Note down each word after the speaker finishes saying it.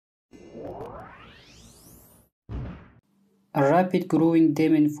A rapid growing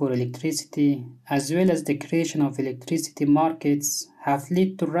demand for electricity, as well as the creation of electricity markets, have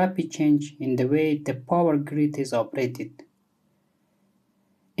led to rapid change in the way the power grid is operated.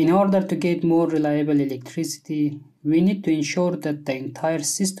 In order to get more reliable electricity, we need to ensure that the entire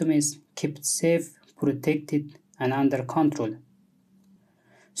system is kept safe, protected, and under control.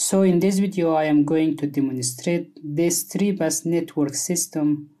 So in this video I am going to demonstrate this 3-bus network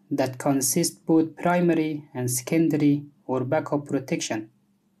system that consists both primary and secondary or backup protection.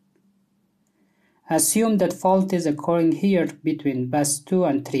 Assume that fault is occurring here between bus 2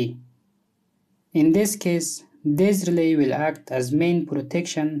 and 3. In this case, this relay will act as main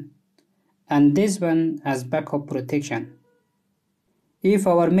protection and this one as backup protection. If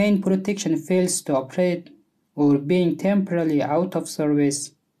our main protection fails to operate or being temporarily out of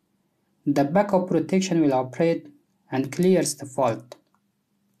service, the backup protection will operate and clears the fault.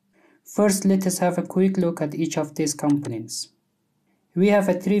 First, let us have a quick look at each of these components. We have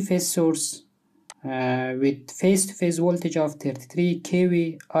a 3-phase source with phase-to-phase voltage of 33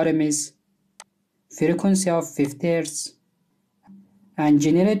 kV RMS, frequency of 50 Hz, and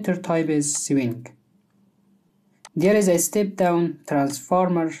generator type is swing. There is a step-down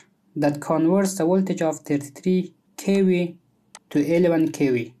transformer that converts the voltage of 33 kV to 11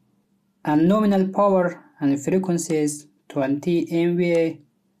 kV, and nominal power and frequency is 20 MVA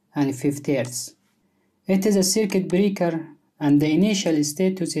and 50 Hz. It is a circuit breaker and the initial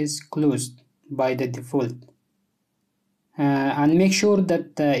status is closed by the default. And make sure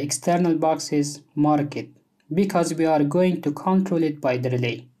that the external box is marked because we are going to control it by the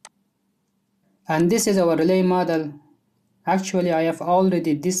relay. And this is our relay model. Actually, I have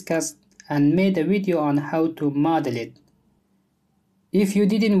already discussed and made a video on how to model it. If you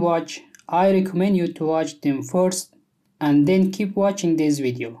didn't watch, I recommend you to watch them first and then keep watching this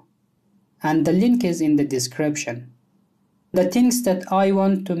video. And the link is in the description. The things that I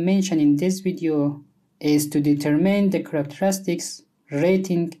want to mention in this video is to determine the characteristics,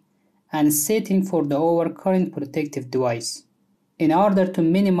 rating, and setting for the overcurrent protective device in order to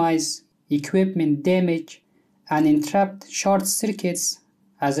minimize equipment damage and interrupt short circuits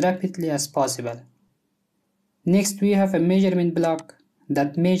as rapidly as possible. Next, we have a measurement block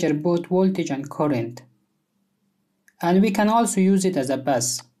that measures both voltage and current, and we can also use it as a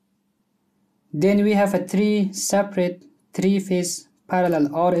bus. Then we have a 3 separate 3-phase parallel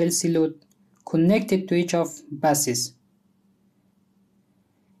RLC load connected to each of buses.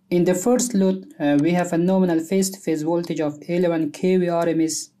 In the first load, we have a nominal phase-to-phase voltage of 11 kV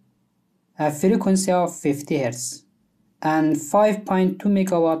RMS, a frequency of 50 Hz, and 5.2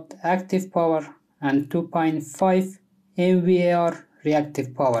 MW active power and 2.5 MVAR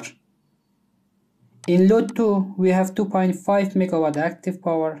reactive power. In load 2, we have 2.5 MW active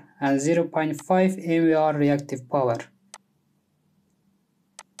power and 0.5 MVAR reactive power.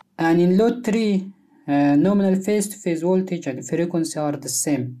 And in load 3, nominal phase-to-phase voltage and frequency are the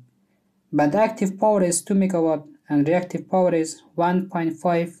same, but active power is 2 MW and reactive power is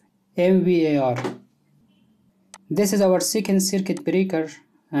 1.5 MVAR. This is our second circuit breaker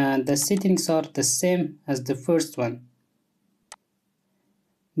and the settings are the same as the first one.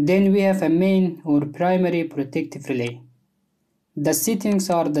 Then we have a main or primary protective relay. The settings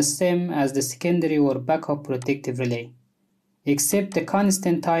are the same as the secondary or backup protective relay, except the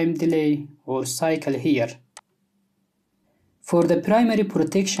constant time delay or cycle here. For the primary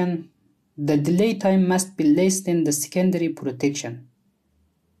protection, the delay time must be less than the secondary protection.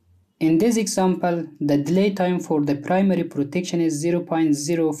 In this example, the delay time for the primary protection is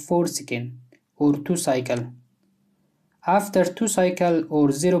 0.04 seconds or 2 cycles. After 2 cycles or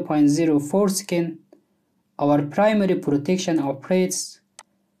 0.04 seconds, our primary protection operates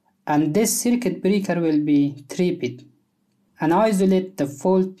and this circuit breaker will be tripped and isolate the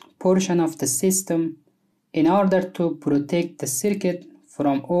fault portion of the system in order to protect the circuit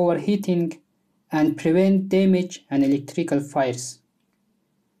from overheating and prevent damage and electrical fires.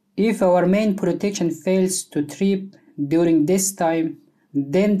 If our main protection fails to trip during this time,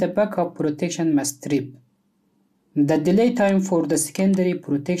 then the backup protection must trip. The delay time for the secondary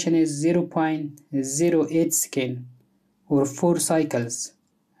protection is 0.08 seconds or 4 cycles,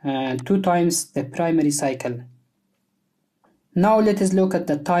 2 times the primary cycle. Now let us look at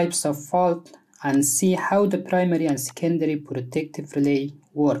the types of fault and see how the primary and secondary protective relay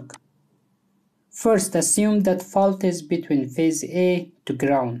work. First, assume that fault is between phase A to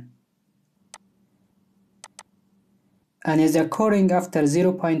ground and is occurring after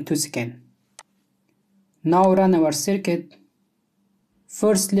 0.2 seconds. Now run our circuit.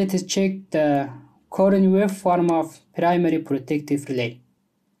 First, let us check the current waveform of primary protective relay.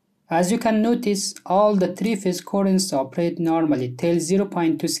 As you can notice, all the three-phase currents operate normally till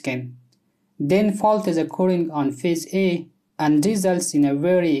 0.2 seconds. Then fault is occurring on phase A and results in a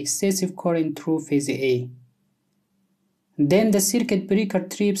very excessive current through phase A. Then the circuit breaker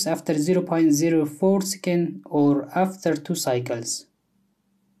trips after 0.04 seconds or after 2 cycles.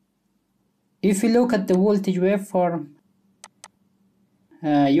 If you look at the voltage waveform,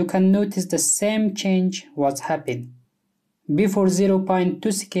 you can notice the same change was happening. Before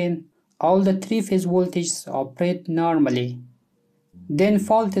 0.2 seconds, all the three-phase voltages operate normally. Then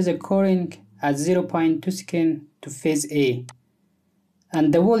fault is occurring at 0.2 seconds to phase A,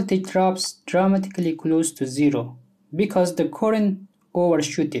 and the voltage drops dramatically close to zero because the current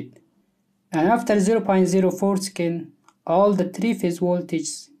overshooted. And after 0.04 seconds, all the three-phase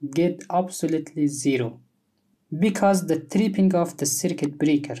voltages get absolutely zero because the tripping of the circuit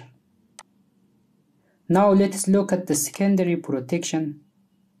breaker. Now let's look at the secondary protection.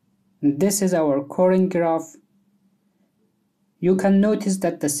 This is our current graph. You can notice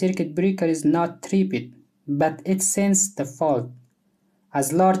that the circuit breaker is not tripped, but it senses the fault,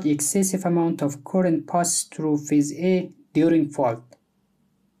 as large excessive amount of current passes through phase A during fault.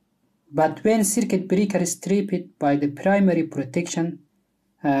 But when circuit breaker is tripped by the primary protection,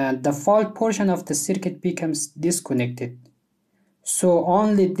 the fault portion of the circuit becomes disconnected, so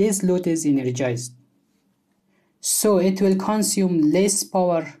only this load is energized. So it will consume less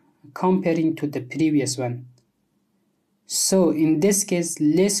power comparing to the previous one. So in this case,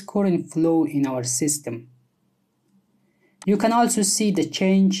 less current flow in our system. You can also see the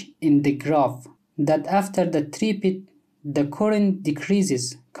change in the graph that after the trip, the current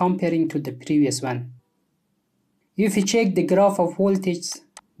decreases comparing to the previous one. If you check the graph of voltage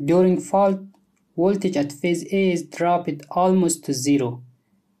during fault, voltage at phase A is dropped almost to zero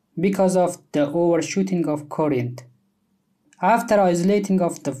because of the overshooting of current. After isolating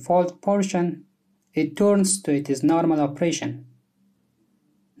of the fault portion, it turns to its normal operation.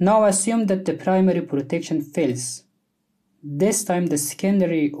 Now assume that the primary protection fails. This time the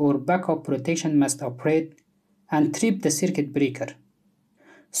secondary or backup protection must operate and trip the circuit breaker.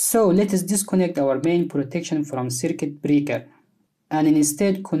 So let us disconnect our main protection from circuit breaker and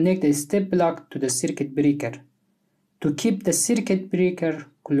instead connect a step block to the circuit breaker to keep the circuit breaker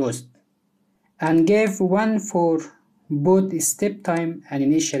closed, and give 1 for both step time and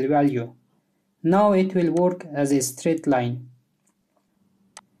initial value. Now it will work as a straight line.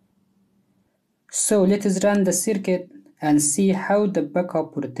 So let us run the circuit and see how the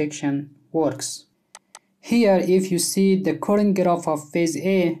backup protection works. Here if you see the current graph of phase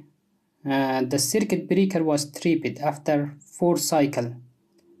A, the circuit breaker was tripped after 4 cycles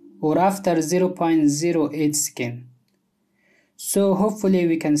or after 0.08 seconds. So hopefully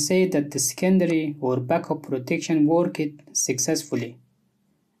we can say that the secondary or backup protection worked successfully.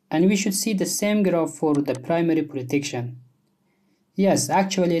 And we should see the same graph for the primary protection. Yes,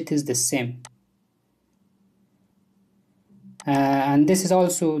 actually it is the same. And this is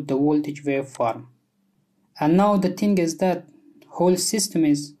also the voltage waveform. And now the thing is that whole system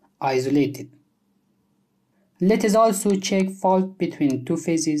is isolated. Let us also check fault between 2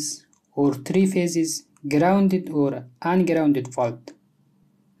 phases or 3 phases, grounded or ungrounded fault.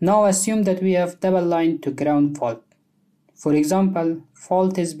 Now assume that we have double line to ground fault. For example,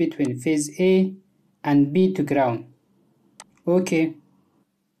 fault is between phase A and B to ground. Okay.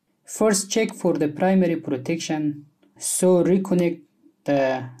 First check for the primary protection. So reconnect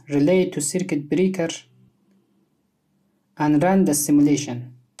the relay to circuit breaker and run the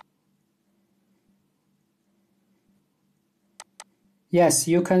simulation. Yes,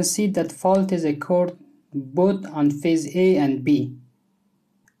 you can see that fault is occurred both on phase A and B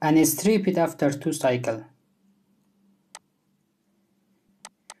and is tripped after 2 cycles.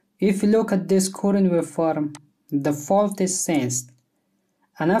 If you look at this current waveform, the fault is sensed,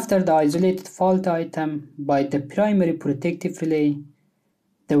 and after the isolated fault item by the primary protective relay,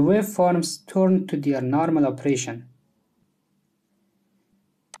 the waveforms turn to their normal operation.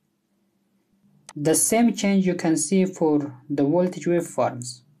 The same change you can see for the voltage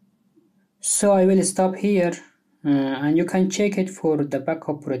waveforms. So I will stop here and you can check it for the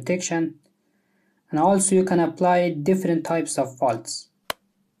backup protection, and also you can apply different types of faults.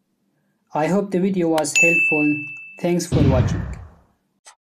 I hope the video was helpful. Thanks for watching.